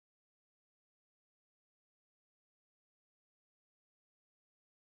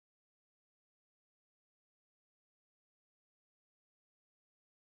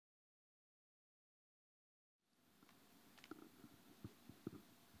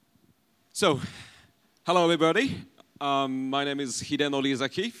So, hello everybody. My name is Hidenori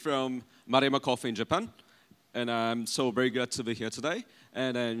Izaki from Maruyama Coffee in Japan. And I'm so very glad to be here today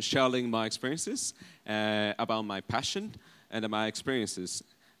and sharing my experiences about my passion and my experiences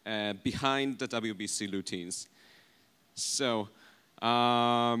behind the WBC routines. So,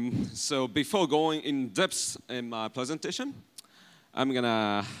 before going in depth in my presentation, I'm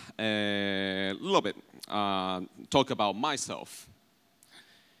gonna a little bit talk about myself.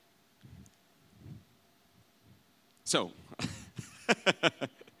 So,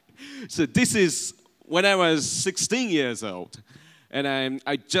 so this is when I was 16 years old, and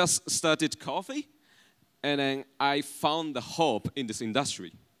I just started coffee, and then I found the hope in this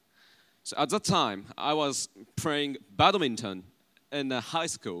industry. So at that time, I was playing badminton in high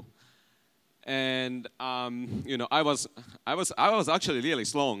school, and I was actually really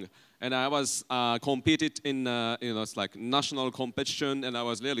strong, and I was competed in it's like national competition, and I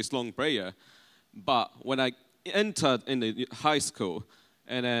was really strong player. But when I entered in the high school,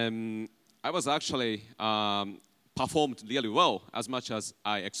 and I was actually performed really well, as much as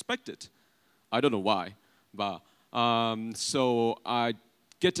I expected. I don't know why, but so I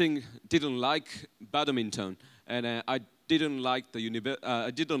didn't like badminton, and I didn't like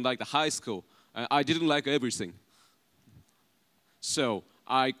the high school. I didn't like everything. So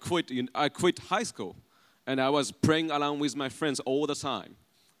I quit high school, and I was playing around with my friends all the time.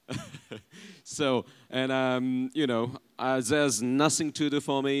 So, and there's nothing to do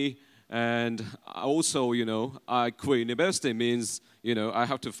for me, and also, I quit university means, I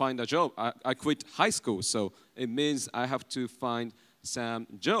have to find a job. I quit high school, so it means I have to find some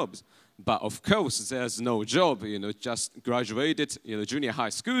jobs. But of course, there's no job, just graduated, junior high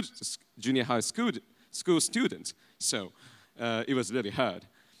school student. So it was really hard.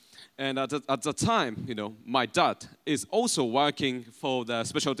 And at the time, my dad is also working for the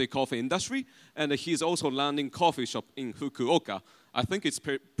specialty coffee industry, and he's also running coffee shop in Fukuoka. I think it's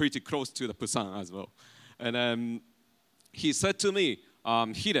pretty close to the Busan as well. And he said to me,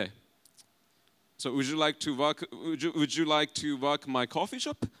 Hide, so would you like to work my coffee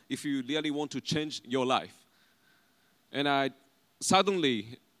shop if you really want to change your life? And I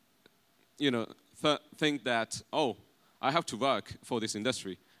suddenly, think that, oh, I have to work for this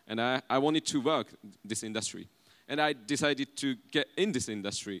industry. And I wanted to work this industry. And I decided to get in this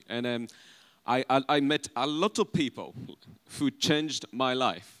industry. And I met a lot of people who changed my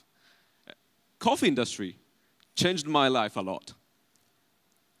life. Coffee industry changed my life a lot.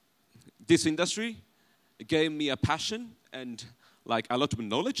 This industry gave me a passion and like a lot of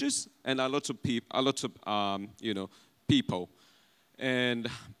knowledges and a lot of people. And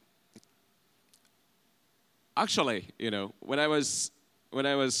actually, when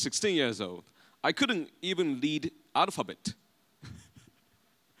I was 16 years old, I couldn't even read alphabet.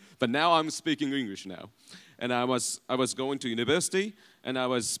 But now I'm speaking English now. And I was going to university, and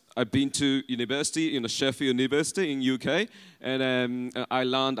I've been to university, Sheffield University in UK, and I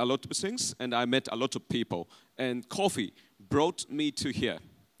learned a lot of things, and I met a lot of people. And coffee brought me to here.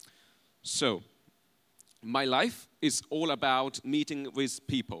 So my life is all about meeting with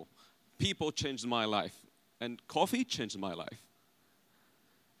people. People changed my life, and coffee changed my life.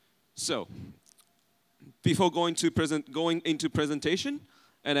 So, before going into presentation,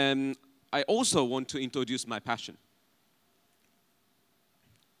 and I also want to introduce my passion.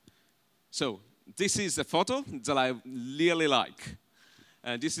 So, this is a photo that I really like.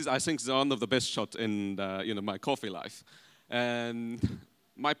 And this is, I think, one of the best shots in my coffee life. And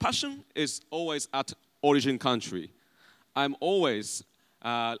my passion is always at origin country. I'm always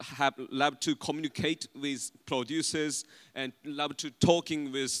love to communicate with producers and love to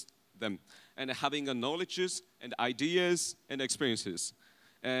talking with them and having knowledges and ideas and experiences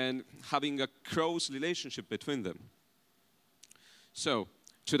and having a close relationship between them. So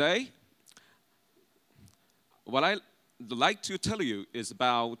today, what I'd like to tell you is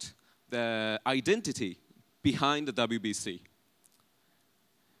about the identity behind the WBC.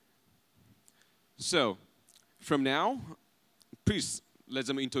 So from now, please let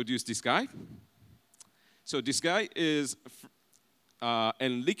them introduce this guy. So this guy is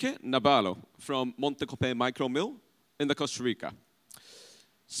Enrique Navarro from Montecope Micro Mill in the Costa Rica.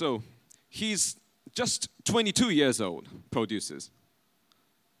 So he's just 22 years old, produces.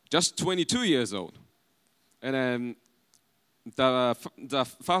 Just 22 years old. And the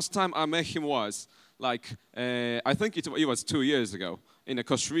first time I met him was like, I think it was 2 years ago in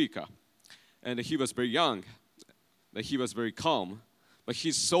Costa Rica. And he was very young, he was very calm, but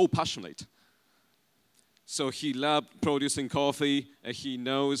he's so passionate. So he loved producing coffee, and he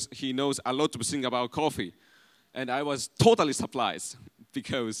knows a lot of things about coffee. And I was totally surprised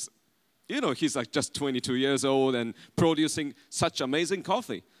because he's like just 22 years old and producing such amazing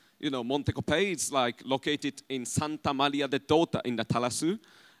coffee. Montecope is like located in Santa Maria de Dota in the Talasu,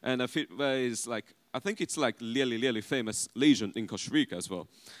 and is like, I think it's like really, really famous region in Costa Rica as well.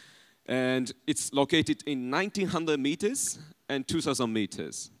 And it's located in 1900 meters and 2000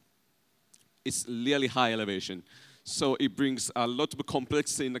 meters. It's really high elevation. So it brings a lot of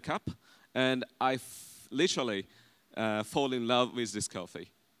complexity in the cup, and I literally fall in love with this coffee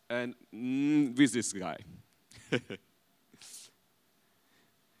and with this guy.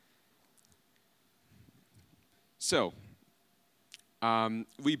 So,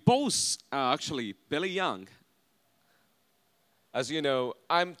 we both are actually very young. As you know,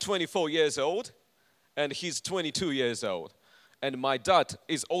 I'm 24 years old, and he's 22 years old. And my dad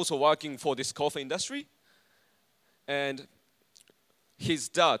is also working for this coffee industry. And his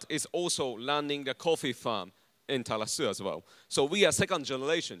dad is also running a coffee farm in Talasu as well. So we are second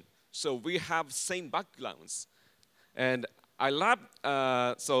generation. So we have same backgrounds. And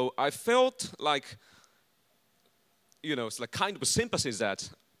so I felt like, it's like kind of a sympathy that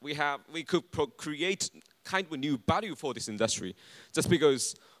we could create kind of a new value for this industry. Just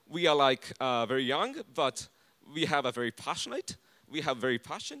because we are like very young, but we have a very passion.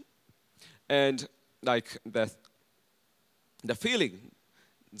 And like the feeling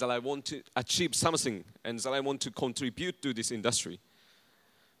that I want to achieve something and that I want to contribute to this industry.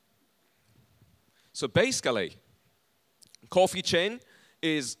 So basically, coffee chain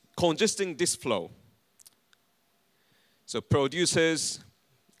is congesting this flow. So producers,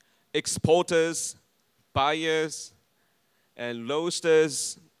 exporters, buyers, and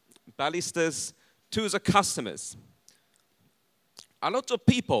roasters, baristas, to the customers. A lot of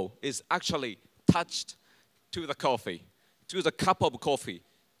people is actually touched to the coffee, to the cup of coffee,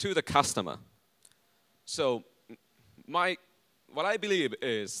 to the customer. So what I believe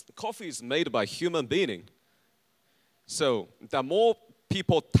is coffee is made by human being. So the more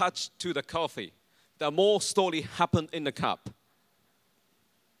people touch to the coffee, the more story happen in the cup.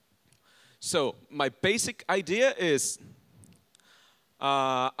 So my basic idea is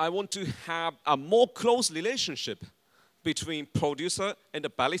I want to have a more close relationship between producer and the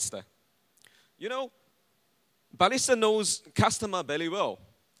barista. Barista knows customer very well.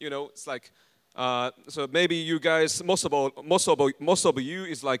 It's like, so maybe you guys, most of you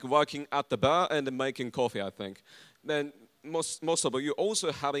is like working at the bar and making coffee, I think. Then most of you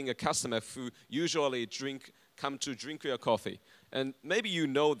also having a customer who usually come to drink your coffee. And maybe you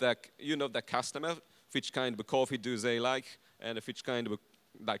know the customer, which kind of coffee do they like, and which kind of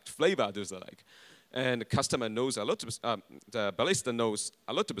like flavor do they like. And the customer knows a lot of, the barista knows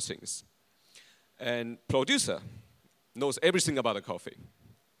a lot of things. And producer knows everything about the coffee.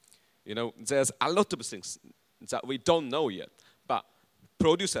 There's a lot of things that we don't know yet, but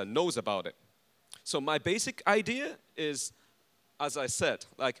producer knows about it. So my basic idea is, as I said,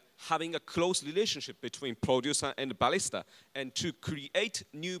 like having a close relationship between producer and barista and to create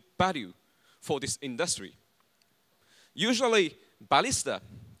new value for this industry. Usually, barista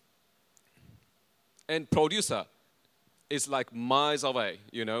and producer is like miles away,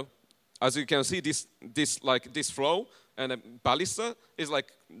 As you can see, this flow, and a barista is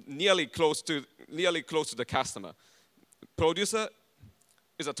like nearly close to the customer. Producer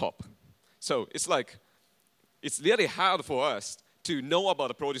is a top. So it's like, it's really hard for us to know about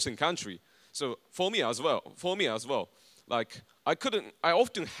the producing country. So for me as well, like I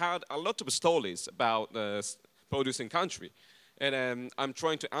often had a lot of stories about the producing country, and I'm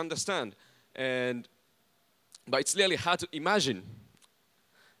trying to understand, but it's really hard to imagine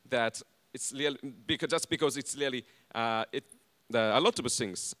that it's really, because it's really, a lot of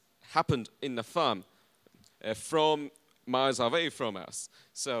things happened in the farm from miles away from us.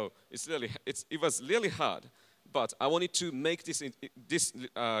 So it was really hard. But I wanted to make this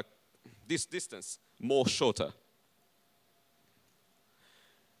distance more shorter.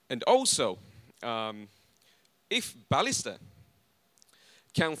 And also, if barista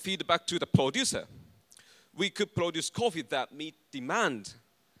can feed back to the producer, we could produce coffee that meet demand.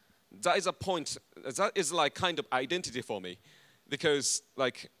 That is a point, that is like kind of identity for me. Because,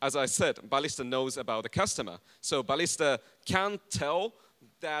 like, as I said, barista knows about the customer. So barista can tell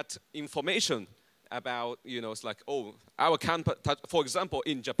that information about, it's like, our campus, for example,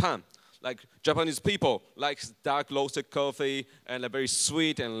 in Japan, like Japanese people like dark roasted coffee and a very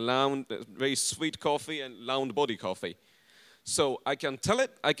sweet and round, very sweet coffee and round body coffee. So I can tell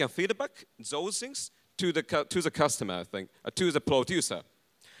it, I can feedback those things to the customer, I think, to the producer.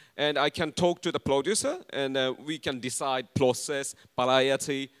 And I can talk to the producer, and we can decide process,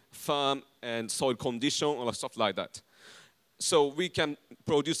 variety, farm, and soil condition, or stuff like that. so we can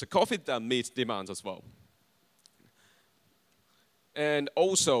produce a coffee that meets demands as well. And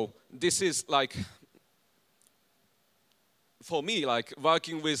also, this is like, for me, like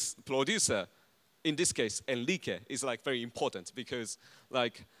working with producer, in this case, Enrique, is like very important because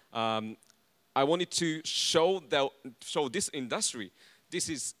like I wanted to show this industry. This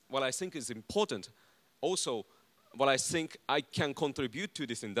is what I think is important. Also, what I think I can contribute to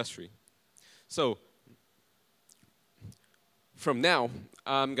this industry. So from now,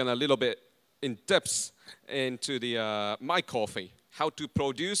 I'm gonna a little bit in depth into the my coffee, how to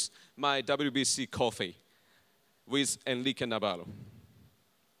produce my WBC coffee with Enrique Navarro.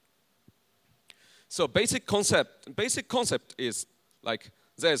 So basic concept is like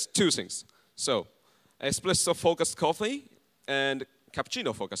there's two things. So espresso focused coffee and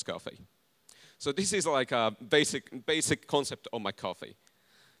cappuccino focused coffee. So this is like a basic concept of my coffee.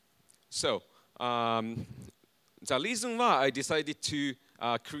 So the reason why I decided to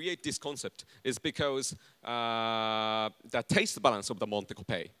create this concept is because the taste balance of the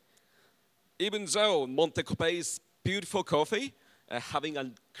Montecoupé. Even though Montecoupé is beautiful coffee, having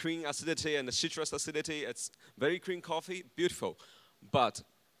a cream acidity and a citrus acidity, it's very cream coffee, beautiful. But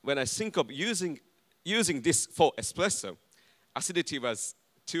when I think of using this for espresso, acidity was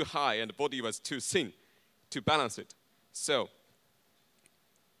too high and the body was too thin to balance it. So,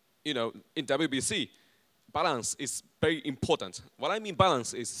 you know, in WBC, balance is very important. What I mean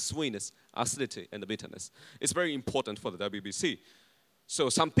balance is sweetness, acidity, and the bitterness. It's very important for the WBC. So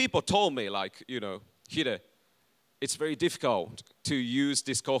some people told me, like, you know, Hide, it's very difficult to use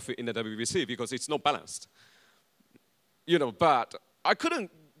this coffee in the WBC because it's not balanced. You know, but I couldn't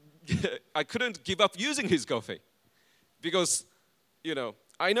give up using his coffee because, you know,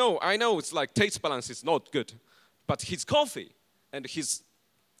 I know it's like taste balance is not good, but his coffee and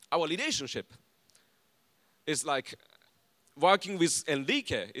our relationship is like working with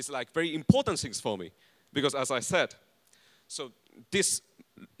Enrique is like very important things for me because as I said, so this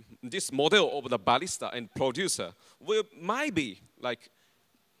model of the barista and producer might be like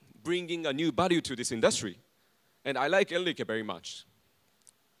bringing a new value to this industry. And I like Enrique very much.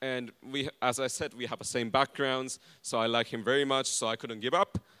 And as I said, we have the same backgrounds, so I like him very much, so I couldn't give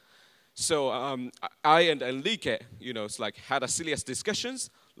up. So I and Enrique, you know, it's like had a serious discussions,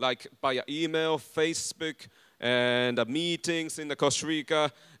 like via email, Facebook, and meetings in the Costa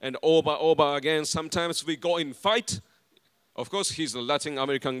Rica, and over again. Sometimes we go in fight. Of course, he's a Latin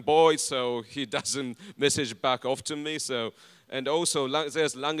American boy, so he doesn't message back often me. So, and also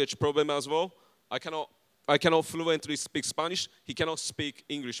there's language problem as well. I cannot fluently speak Spanish. He cannot speak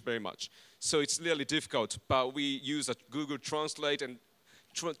English very much. So it's really difficult. But we use a Google Translate and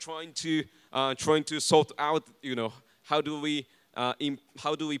trying to sort out, you know, how do we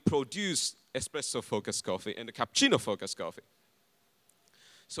produce espresso focused coffee and cappuccino focused coffee.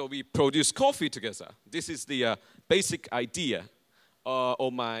 So we produce coffee together. This is the basic idea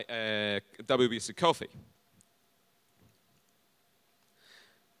of my WBC coffee.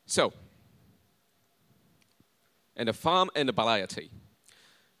 So, and the farm and the variety.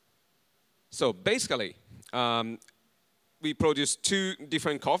 So basically, we produce two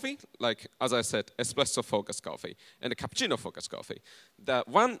different coffee, like as I said, espresso focused coffee and a cappuccino focused coffee. The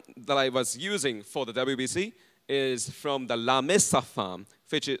one that I was using for the WBC is from the La Mesa farm,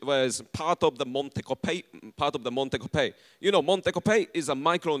 which was part of the Montecoupé. You know, Montecoupé is a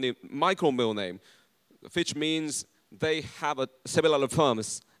micro mill name, which means they have several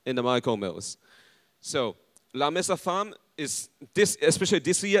farms in the micro mills. So La Mesa farm especially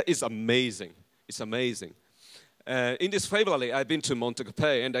this year, is amazing. It's amazing. In this February, I've been to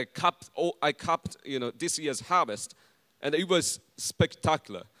Montecoupé and I capped, you know, this year's harvest, and it was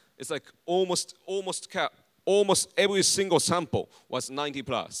spectacular. It's like almost every single sample was 90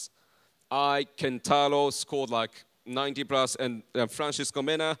 plus. Kentaro scored like 90 plus, and Francisco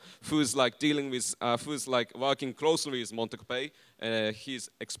Mena, who's like who's like working closely with Montecoupé, he's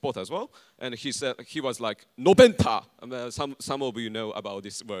export as well, and he said he was like 90. Some of you know about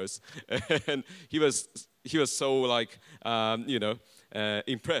these words, and he was so like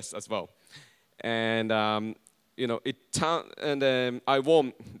impressed as well, and you know I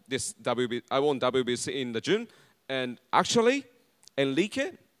won WBC in the June, and actually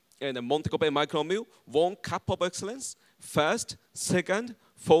Enrique and the Montecoupé Micro Mill won Cup of Excellence, first, second,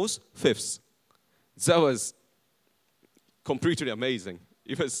 fourth, fifth. That was completely amazing.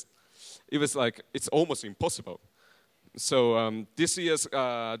 It was like, it's almost impossible. So this year's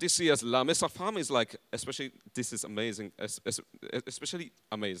La Mesa farm is like, this is amazing, especially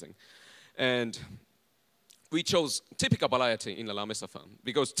amazing. And we chose Typica variety in the La Mesa farm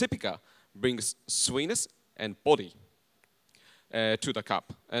because Typica brings sweetness and body. to the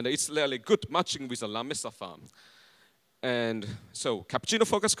cup. And it's really good matching with the La Mesa farm. And so cappuccino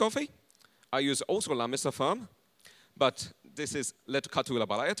focus coffee, I use also La Mesa farm, but this is Lectocatula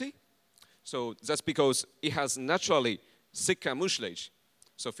variety. So that's because it has naturally thicker mucilage,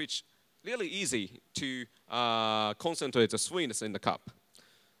 so which really easy to concentrate the sweetness in the cup.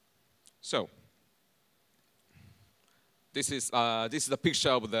 So this is the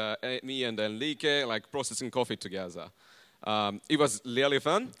picture of me and Enrique like processing coffee together. It was really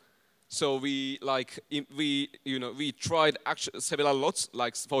fun. So we tried actually several lots,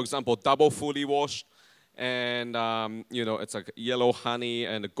 like for example double fully washed, and it's like yellow honey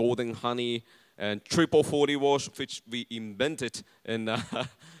and golden honey, and triple fully washed, which we invented in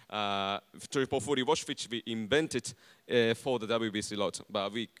triple fully washed, which we invented for the WBC lot,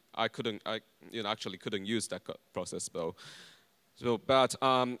 but I actually couldn't use that process though. So, but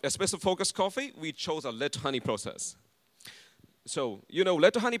espresso focused coffee, we chose a lead honey process. So,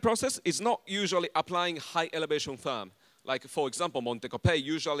 lead honey process is not usually applying high elevation firm. Like, for example, Montecope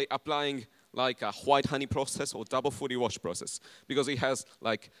usually applying like a white honey process or double fully washed process because it has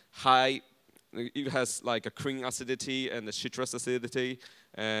like a cream acidity and a citrus acidity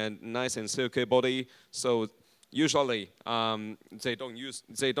and nice and silky body. So usually they don't use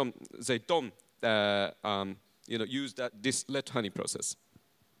this lead honey process.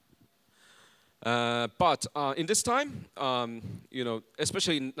 But in this time,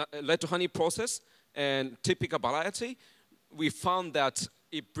 especially in lead honey process and typical variety, we found that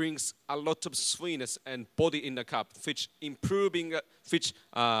it brings a lot of sweetness and body in the cup, which increasing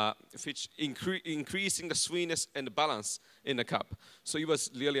the sweetness and balance in the cup. So it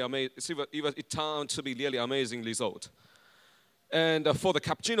was really amazing. It turned out to be really amazing result. And for the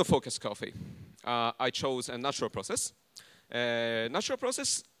cappuccino focused coffee, I chose a natural process. Natural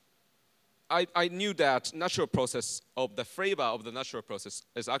process. I knew that natural process of the flavor of the natural process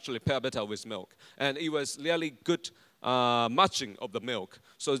is actually pair better with milk, and it was really good matching of the milk.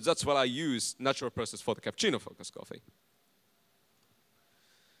 So that's why I use natural process for the cappuccino focused coffee.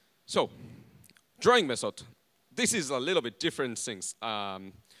 So, drying method. This is a little bit different things. I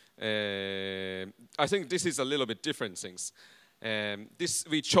think this is a little bit different things.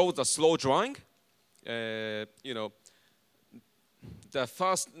 We chose the slow drying. The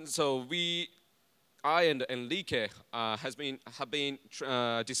first, so I and Enrique have been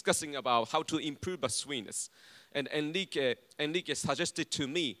discussing about how to improve the sweetness. And Enrique suggested to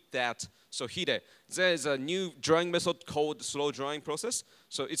me that, so Hide, there is a new drying method called slow drying process.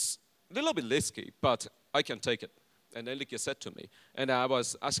 So it's a little bit risky, but I can take it. And Enrique said to me. And I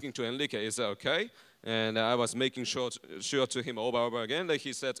was asking to Enrique, is that okay? And I was making sure to him over and over again that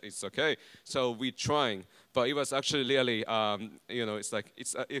he said, it's okay. So we're trying. But it was actually really,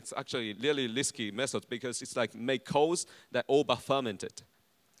 it's actually really risky method because it's like make coals that over fermented.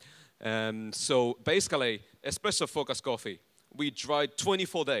 So basically, espresso focused coffee, we dried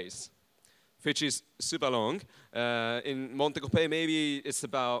 24 days, which is super long. In Montecope, maybe it's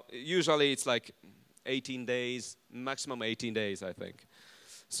usually it's like 18 days, maximum 18 days, I think.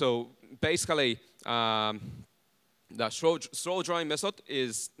 So basically, the slow drying method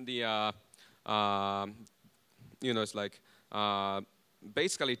is the, it's like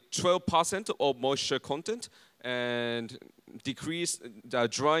basically 12% of moisture content and decrease the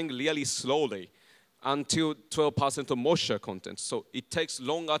drying really slowly until 12% of moisture content. So it takes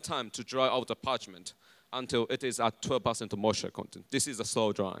longer time to dry out the parchment until it is at 12% of moisture content. This is a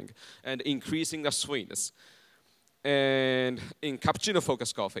slow drying and increasing the sweetness. And in cappuccino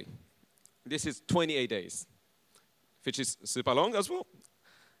focused coffee, this is 28 days, which is super long as well.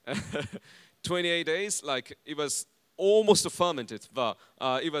 28 days, like it was almost fermented, but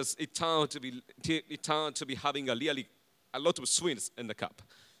it turned out to be having a lot of sweetness in the cup.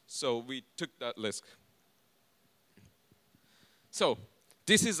 So we took that risk. So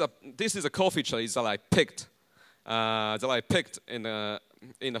this is a coffee tree that I picked in a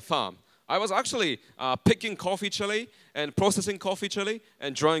farm. I was actually picking coffee chili and processing coffee chili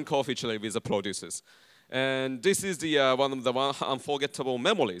and drying coffee chili with the producers. And this is one of the unforgettable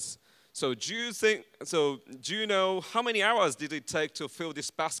memories. So do you know how many hours did it take to fill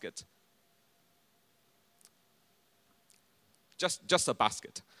this basket? Just a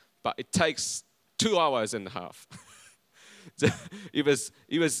basket, but it takes 2 hours and a half. It was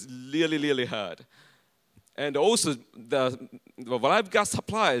really, really hard. And also, what I've got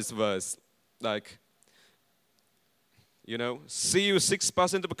supplies was like, CU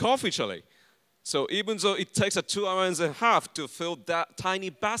 6% of coffee chili. So even though it takes 2 hours and a half to fill that tiny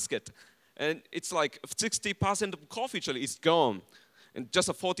basket, and it's like 60% of coffee chili is gone, and just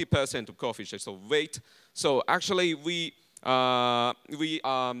 40% of coffee chili. So wait. So actually, we I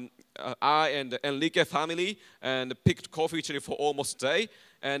and the Enrique family and picked coffee chili for almost a day,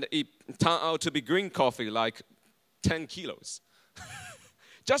 and it turned out to be green coffee, like 10 kilos.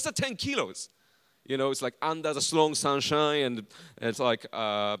 Just 10 kilos. You know, it's like under the strong sunshine, and it's like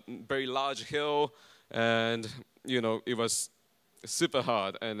a very large hill, and, you know, it was super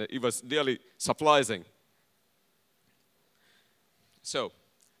hard, and it was really surprising. So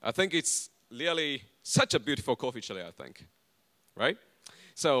I think it's really such a beautiful coffee chili, I think, right?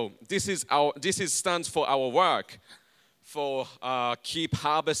 So this stands for our work, for keep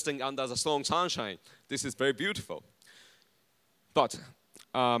harvesting under the strong sunshine. This is very beautiful. But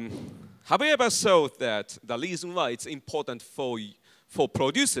have you ever thought that the reason why it's important for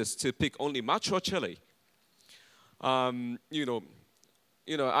producers to pick only mature chili? You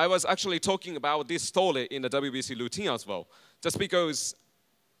know, I was actually talking about this story in the WBC routine as well, just because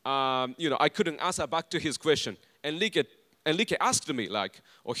you know, I couldn't answer back to his question. Enrique asked me, like,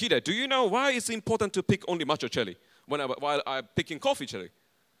 "Oh, Hide, do you know why it's important to pick only mature chili while I'm picking coffee chili?"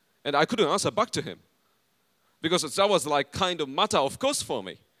 And I couldn't answer back to him, because that was like kind of matter of course for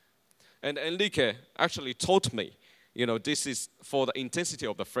me. And Enrique actually taught me, you know, this is for the intensity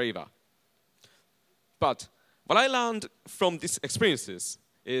of the flavor. But what I learned from these experiences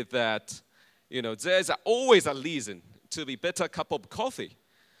is that, you know, there's always a reason to be better cup of coffee.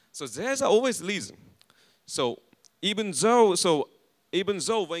 So there's always a reason. So even though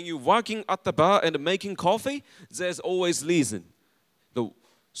when you're working at the bar and making coffee, there's always reason.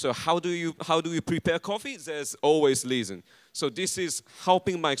 So how do you prepare coffee? There's always reason. So this is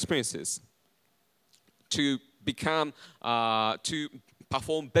helping my experiences to become to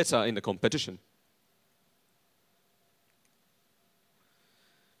perform better in the competition.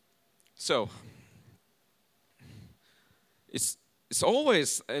 So it's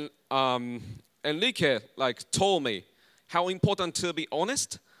always Enrique like told me how important to be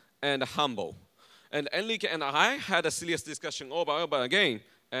honest and humble. And Enrique and I had a serious discussion over and over again.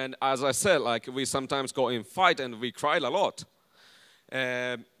 And as I said, like, we sometimes go in fight and we cried a lot.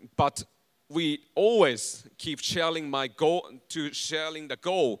 But we always keep sharing the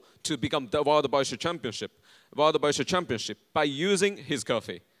goal to become the World Barista Championship by using his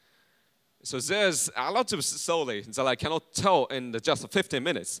coffee. So there's a lot of story that I cannot tell in just 15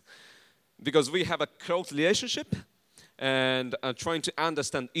 minutes, because we have a close relationship and trying to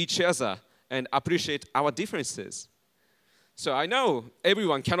understand each other and appreciate our differences. So I know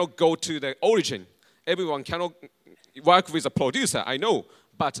everyone cannot go to the origin. Everyone cannot work with a producer, I know.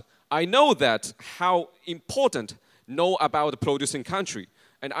 But I know that how important know about the producing country.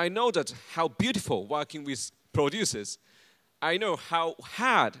 And I know that how beautiful working with producers. I know how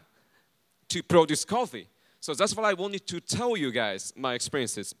hard to produce coffee. So that's what I wanted to tell you guys, my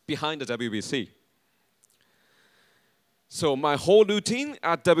experiences behind the WBC. So my whole routine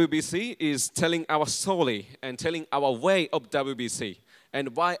at WBC is telling our story and telling our way of WBC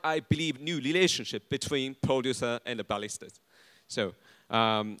and why I believe new relationship between producer and the baristas. So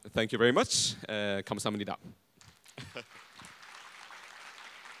thank you very much. 감사합니다.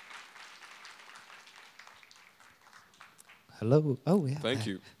 Hello. Oh, yeah. Thank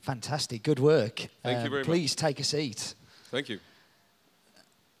you. Fantastic. Good work. Thank you very much. Please take a seat. Thank you.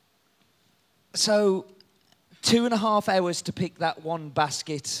 So, 2.5 hours to pick that one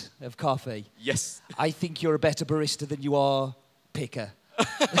basket of coffee. Yes. I think you're a better barista than you are picker.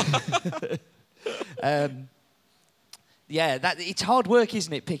 Yeah, it's hard work,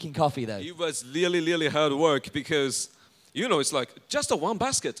 isn't it, picking coffee, though? It was really, really hard work because, you know, it's like just a one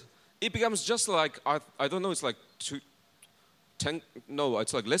basket. It becomes just like, I don't know, it's like 10, no,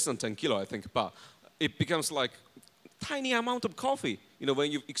 it's like less than 10 kilo, I think, but it becomes like tiny amount of coffee. You know,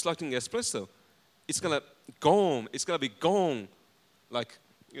 when you're extracting espresso, it's gonna be gone, like,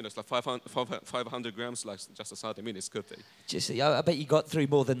 you know, it's like 500 grams, like just a 30 minutes, could be. Just, I bet you got through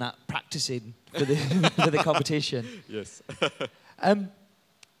more than that practicing for the, for the competition. Yes.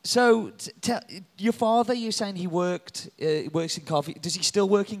 So, your father, you're saying he works in coffee. Does he still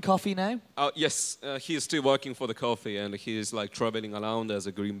work in coffee now? Yes, he is still working for the coffee, and he is like traveling around as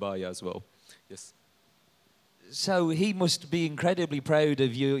a green buyer as well. Yes. So he must be incredibly proud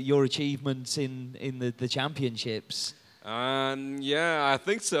of your achievements in the championships. Yeah, I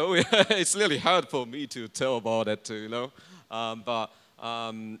think so. It's really hard for me to tell about it, you know.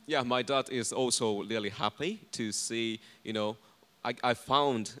 Yeah, my dad is also really happy to see, you know, I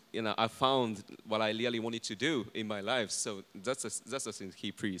found what I really wanted to do in my life. So that's the thing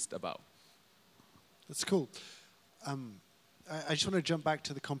he preached about. That's cool. I just want to jump back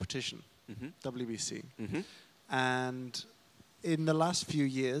to the competition, WBC. And in the last few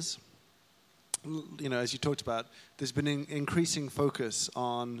years, you know, as you talked about, there's been an increasing focus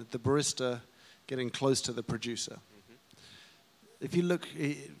on the barista getting close to the producer. If you look,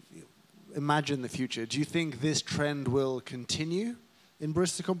 imagine the future, do you think this trend will continue in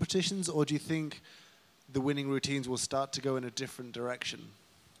barista competitions, or do you think the winning routines will start to go in a different direction?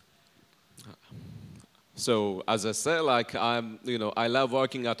 So as I said, like I love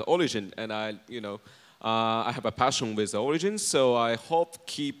working at Origin, and I have a passion with Origin. So I hope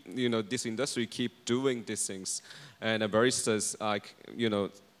this industry keep doing these things, and baristas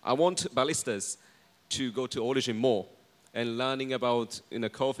I want baristas to go to Origin more and learning about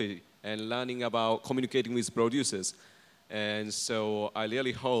coffee and learning about communicating with producers. And so I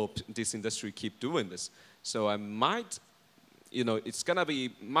really hope this industry keep doing this. So I might, it's gonna be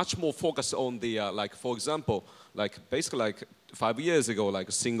much more focused on the, for example, basically 5 years ago,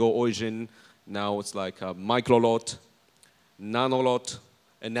 a single origin, now it's a micro lot, nano lot,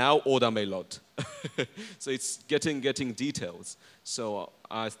 and now order-made lot. So it's getting details. So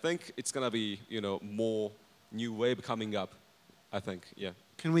I think it's gonna be, more new wave coming up, I think, yeah.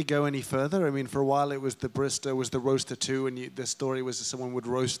 Can we go any further? I mean, for a while it was the barista was the roaster too, and the story was that someone would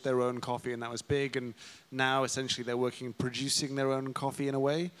roast their own coffee, and that was big. And now essentially they're working producing their own coffee in a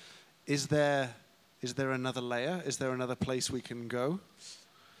way. Is there another layer? Is there another place we can go?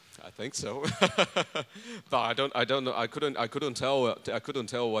 I think so, but I don't know. I couldn't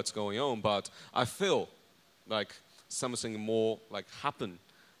tell what's going on. But I feel like something more happen,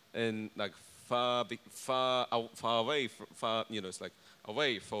 and far away, it's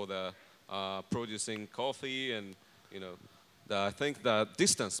away for the producing coffee, and I think the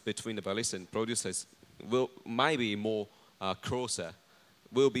distance between the barista and producers might be more closer,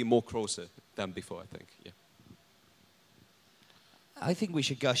 will be more closer than before, I think. Yeah. I think we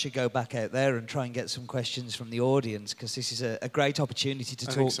should go back out there and try and get some questions from the audience, because this is a great opportunity to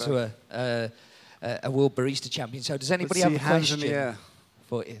talk to a World Barista Champion. So does anybody have a question? Hands in the air.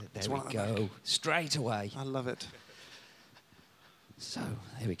 There we go. Straight away. I love it. So,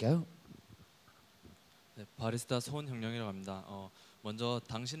 there we go. 네, 바리스타 손형령이라고 합니다. 먼저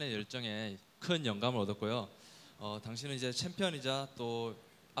당신의 열정에 큰 영감을 얻었고요. 당신은 이제 챔피언이자 또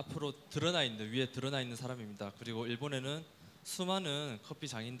앞으로 위에 드러나 있는 사람입니다. 그리고 일본에는 수많은 커피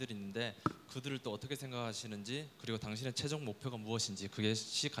장인들이 있는데 그들을 또 어떻게 생각하시는지, 그리고 당신의 최종 목표가 무엇인지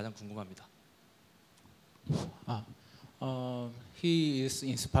그것이 가장 궁금합니다. He is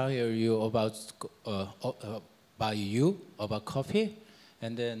inspire you about by you about coffee,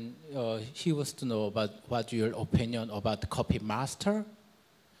 and then he wants to know about what your opinion about coffee master.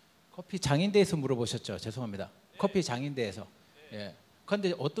 커피 장인 대해서 물어보셨죠? 죄송합니다. 커피 장인 대해서. 예.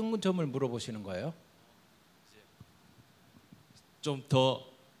 그런데 어떤 점을 물어보시는 거예요? 좀 더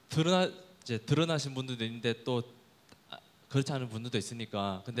드러나신 분들도 있는데 또 그렇지 않은 분들도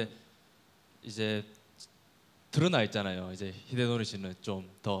있으니까. 근데 이제 드러나 있잖아요. 이제 히데노리 씨는 좀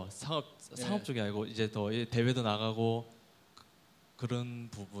더 상업 쪽이 아니고 이제 더 대회도 나가고 그런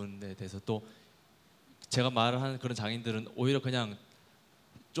부분에 대해서, 또 제가 말을 하는 그런 장인들은 오히려 그냥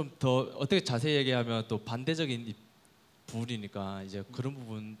좀 더 어떻게 자세히 얘기하면 또 반대적인 부분이니까 이제 그런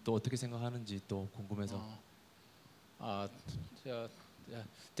부분 또 어떻게 생각하는지 또 궁금해서.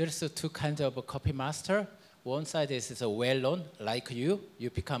 There's two kinds of coffee master. One side is a well-known, like you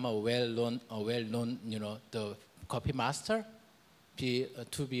become a well-known, the coffee master,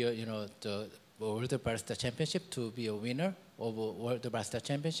 to be the World Barista Championship, to be a winner of World Barista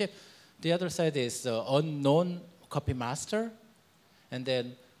Championship. The other side is unknown coffee master, and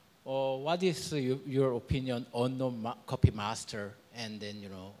then what is your opinion on unknown coffee master, and then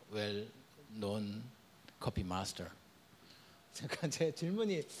well-known coffee master? 잠깐 제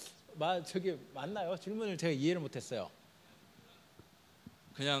질문이 저기 맞나요? 질문을 제가 이해를 못했어요.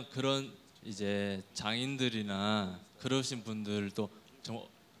 그냥 그런 이제 장인들이나 그러신 분들도 좀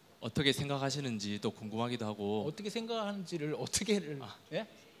어떻게 생각하시는지 또 궁금하기도 하고. 어떻게 생각하는지를 어떻게를 예?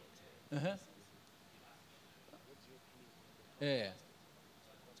 예.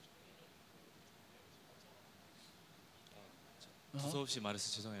 두서없이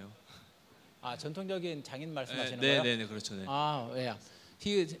말해서 죄송해요. 전통적인 장인 말씀하시는 거예요? 네, 그렇죠. 네. Yeah.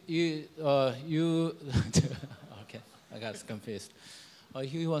 You okay, I got confused.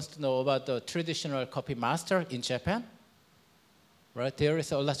 He wants to know about the traditional coffee master in Japan. Right, there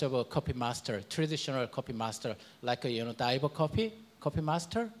is a lot of coffee master, traditional coffee master, like Daibo coffee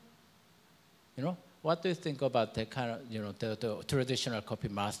master. What do you think about the kind of the traditional coffee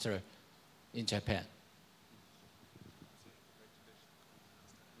master in Japan?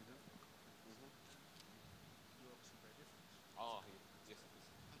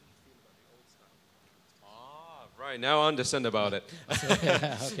 right, now I understand about it.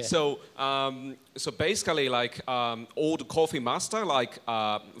 Okay. So basically, like old coffee master, like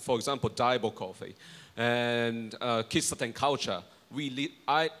for example, Daibo Coffee and Kissaten culture.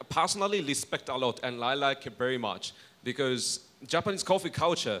 I personally respect a lot, and I like it very much because Japanese coffee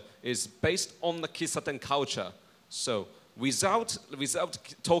culture is based on the Kissaten culture. So without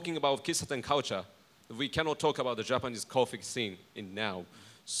talking about Kissaten culture, we cannot talk about the Japanese coffee scene in now.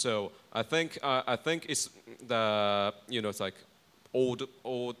 So I think it's the it's like old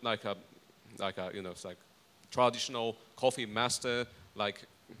like a it's like traditional coffee master like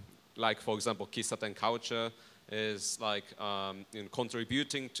for example Kissaten culture is like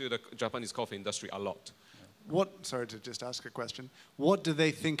contributing to the Japanese coffee industry a lot. Sorry to just ask a question. What do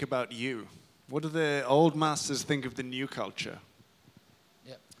they think about you? What do the old masters think of the new culture?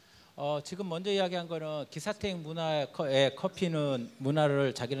 지금 먼저 이야기한 거는 기사텍 문화의 커피는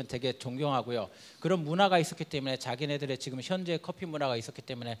문화를 자기는 되게 존경하고요. 그런 문화가 있었기 때문에 자기네들의 지금 현재 커피 문화가 있었기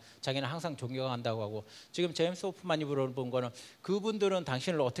때문에 자기는 항상 존경한다고 하고 지금 제임스 호프만이 물어본 거는 그분들은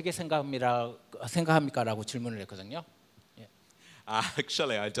당신을 어떻게 생각합니까라고 질문을 했거든요.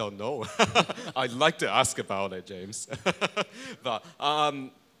 Actually, I don't know. I'd like to ask about it, James. But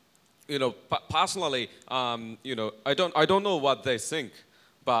personally, I don't know what they think.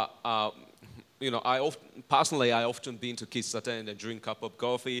 But I often been to Kissaten and drink a cup of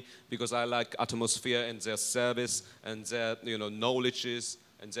coffee because I like atmosphere and their service and their knowledges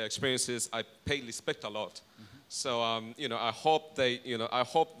and their experiences. I pay respect a lot. So I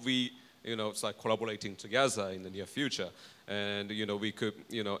hope we it's like collaborating together in the near future, and we could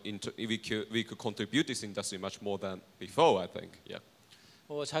contribute this industry much more than before. I think, yeah.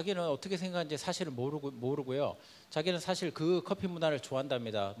 자기는 어떻게 생각하는지 사실은 모르고요. 자기는 사실 그 커피 문화를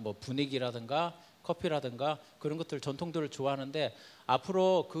좋아한답니다. 뭐 분위기라든가 커피라든가 그런 것들 전통들을 좋아하는데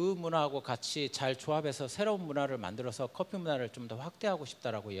앞으로 그 문화하고 같이 잘 조합해서 새로운 문화를 만들어서 커피 문화를 좀 더 확대하고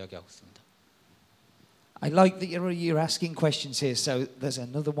싶다라고 이야기하고 있습니다. I like that you're asking questions here. So there's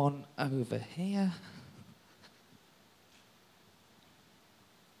another one over here.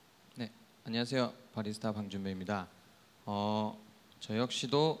 네, 안녕하세요. 바리스타 방준배입니다. 저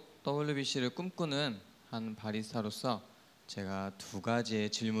역시도 WBC를 꿈꾸는 한 바리스타로서 제가 두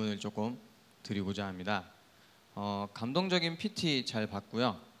가지의 질문을 조금 드리고자 합니다. 감동적인 PT 잘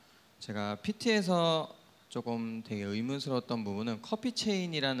봤고요. 제가 PT에서 조금 되게 의문스러웠던 부분은 커피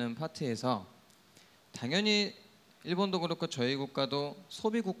체인이라는 파트에서 당연히 일본도 그렇고 저희 국가도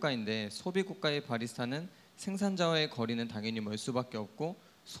소비 국가인데 소비 국가의 바리스타는 생산자와의 거리는 당연히 멀 수밖에 없고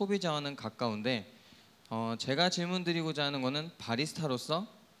소비자와는 가까운데 제가 질문드리고자 하는 거는 바리스타로서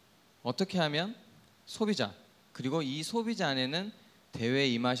어떻게 하면 소비자 그리고 이 소비자 안에는 대회에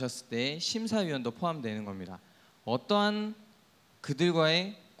임하셨을 때의 심사위원도 포함되는 겁니다. 어떠한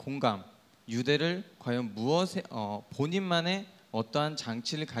그들과의 공감, 유대를 과연 무엇에 본인만의 어떠한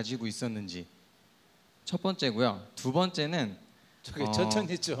장치를 가지고 있었는지 첫 번째고요. 두 번째는 저기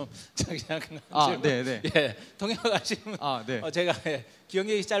천천히 좀 저기 잠깐 네. 예, 동행하시면 네. 제가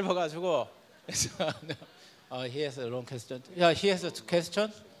기억력이 짧아가지고 he has a long question. Yeah, he has a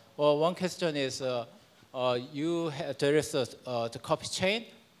question. One question is there is the coffee chain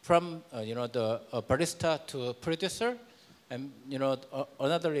from the barista to producer, and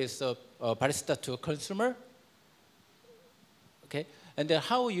another is barista to consumer. Okay, and then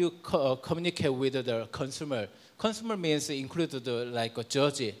how you communicate with the consumer? Consumer means include like a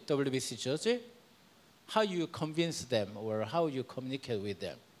judge, WBC judge. How you convince them or how you communicate with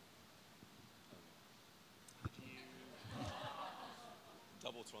them?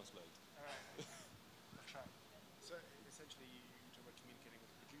 Double translate. All right. I'll try. So essentially, you talk about communicating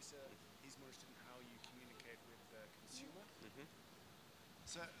with the producer. He's more interested in how you communicate with the consumer.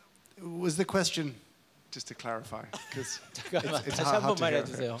 So was the question, just to clarify, because it's 다시 hard 한 to 번만 hear.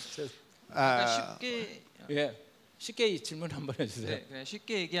 해주세요. 쉽게 질문 한번 해주세요. 네, 그냥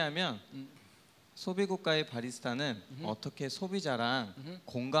쉽게 얘기하면 소비국가의 바리스타는 어떻게 소비자랑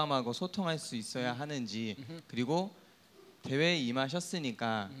공감하고 소통할 수 있어야 하는지 그리고 대회에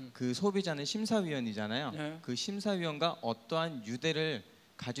임하셨으니까 그 소비자는 심사위원이잖아요. 그 심사위원과 어떠한 유대를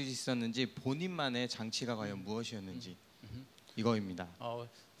가지고 있었는지 본인만의 장치가 과연 무엇이었는지 이거입니다.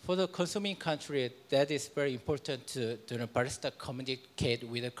 For the consuming country, that is very important to the barista communicate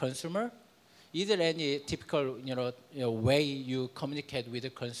with the consumer. Is there any typical way you communicate with the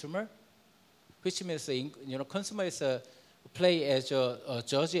consumer? Which means consumer is play as a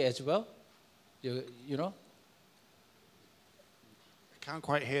judge as well. You know. I can't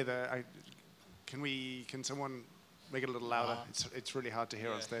quite hear the. Can someone make it a little louder? It's really hard to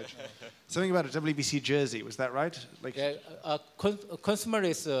hear on stage. Something about a WBC jersey. Was that right? Like consumer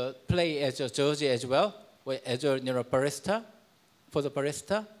is play as a judge as well. as a barista for the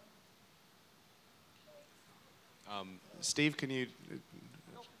barista? Steve, can you?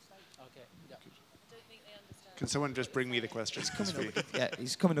 Okay. Yeah. Can someone just bring me the questions? Yeah,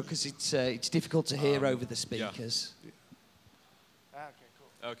 he's coming up because it's difficult to hear over the speakers. Okay,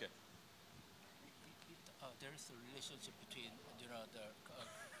 cool. Okay. There is a relationship between the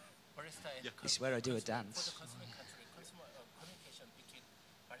barista and This is where I do a dance. For the consumer communication between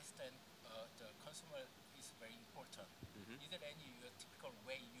barista and the consumer is very important. Is there any typical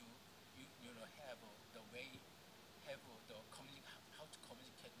way you have the way how to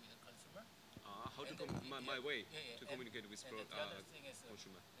communicate with the consumer? How to my way to communicate with the other thing is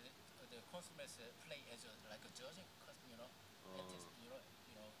consumer. The consumers play as like a judging,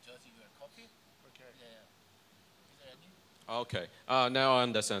 judging your coffee. Okay. Yeah. Is there any? Okay, now I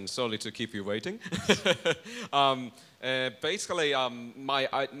understand. Sorry to keep you waiting. Basically, my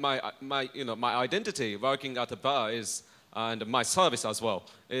identity working at a bar is, and my service as well,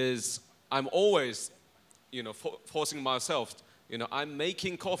 is I'm always, forcing myself. I'm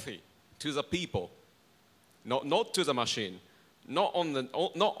making coffee to the people, not to the machine, not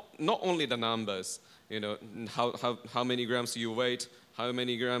only the numbers. How many grams you weigh, how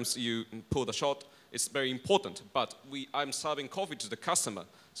many grams you pour the shot. It's very important, but I'm serving coffee to the customer.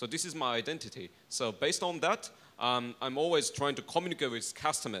 So this is my identity. So based on that, I'm always trying to communicate with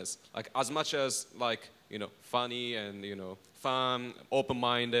customers, like as much as funny and fun,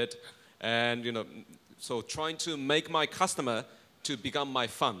 open-minded, and so trying to make my customer to become my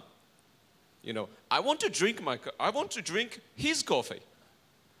fan. I want to drink his coffee,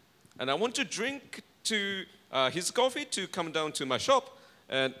 and I want to drink to his coffee to come down to my shop.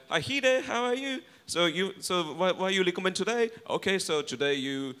 And hi Hide, how are you? So what you recommend today? Okay, so today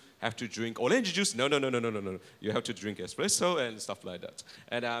you have to drink orange juice. No. You have to drink espresso and stuff like that.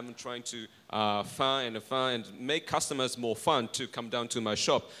 And I'm trying to fun and make customers more fun to come down to my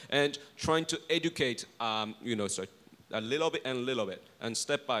shop, and trying to educate, so a little bit and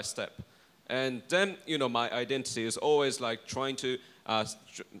step by step. And then, my identity is always like trying to,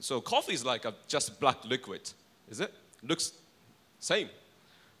 so coffee is like just black liquid, is it? Looks same.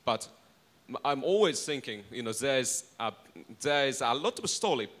 But I'm always thinking, there is a lot of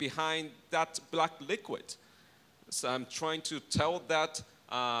story behind that black liquid. So I'm trying to tell that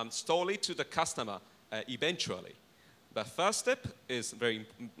story to the customer eventually. The first step is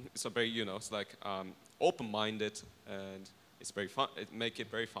it's like open-minded, and it's very fun. It make it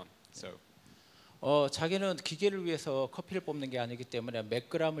very fun. So. 자기는 기계를 위해서 커피를 뽑는 게 아니기 때문에 몇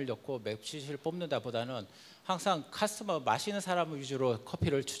그램을 넣고 몇 cc를 뽑는다보다는 항상 카스터머 마시는 사람 위주로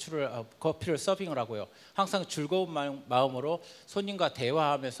커피를 서빙을 하고요. 항상 즐거운 마음으로 손님과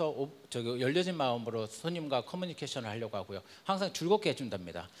대화하면서 열려진 마음으로 손님과 커뮤니케이션을 하려고 하고요. 항상 즐겁게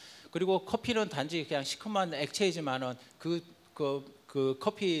해준답니다. 그리고 커피는 단지 그냥 시큼한 액체이지만은 그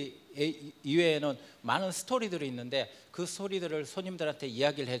커피 이외에는 많은 스토리들이 있는데 그 스토리들을 손님들한테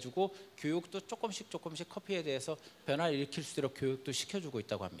이야기를 해주고 교육도 조금씩 커피에 대해서 변화를 일으킬 수 있도록 교육도 시켜주고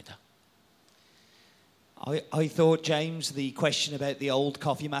있다고 합니다. I thought, James, the question about the old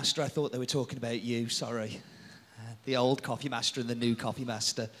coffee master, I thought they were talking about you, sorry. The old coffee master and the new coffee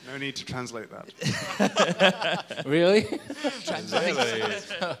master. No need to translate that. Really? Translate.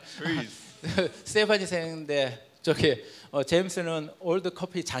 Please. 스테파니 saying인데 제임스는 올드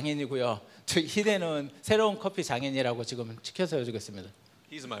커피 장인이고요. 히데는 새로운 커피 장인이라고 지금 지켜서 해주겠습니다.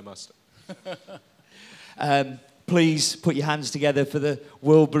 He's my master. Please put your hands together for the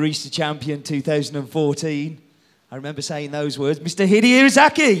World Barista Champion 2014. I remember saying those words, Mr. Hide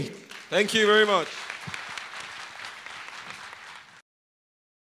Irizaki. Thank you very much.